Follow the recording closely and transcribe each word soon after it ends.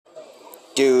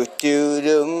Do do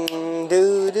dum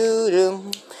do do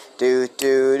dum do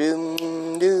do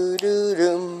dum do do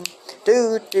dum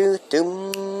do do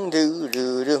dum do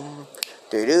do dum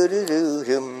do do do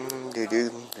dum do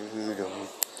do dum.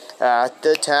 At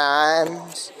the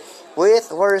times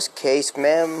with worst case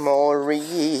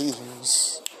memories,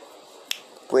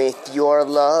 with your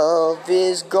love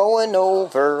is going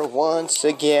over once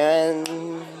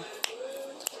again.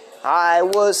 I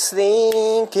was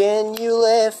thinking you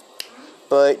left,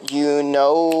 but you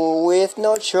know with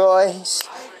no choice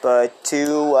but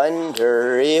to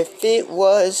wonder if it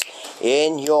was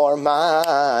in your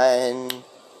mind.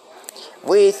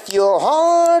 With your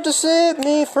heart to set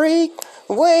me free,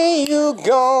 where you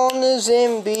gone is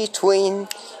in between.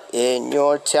 In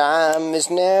your time has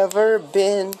never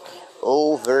been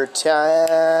over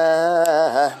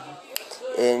time.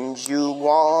 And you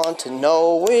want to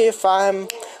know if I'm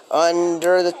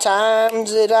under the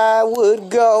times that I would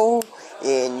go.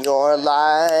 In your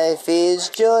life is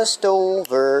just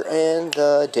over in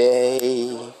the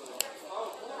day.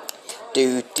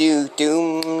 Do do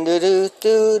doom do do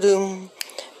do doom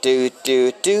do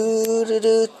do do do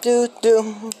do do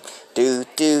doom do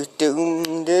do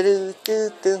doom do do do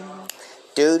doom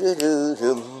do do do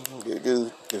doom do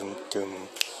do doom doom.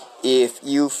 If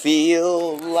you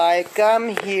feel like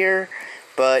I'm here,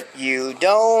 but you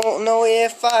don't know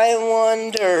if I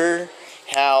wonder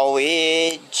how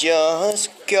it just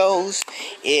goes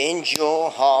in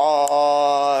your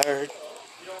heart.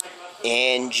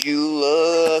 And you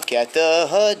look at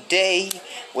the day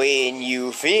when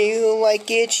you feel like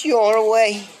it's your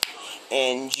way,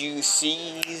 and you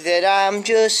see that I'm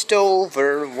just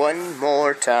over one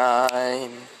more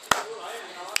time.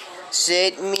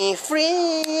 Set me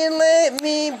free and let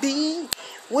me be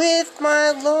with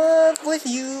my love with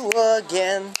you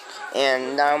again.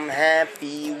 And I'm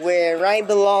happy where I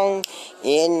belong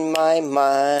in my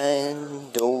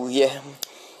mind, oh yeah.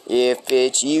 If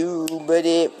it's you, but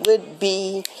it would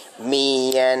be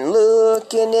me, and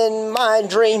looking in my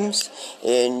dreams,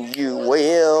 and you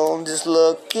will just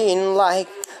looking like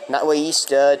not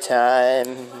waste of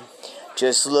time.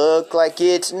 Just look like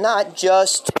it's not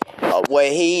just a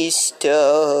waste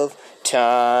of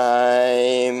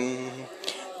time.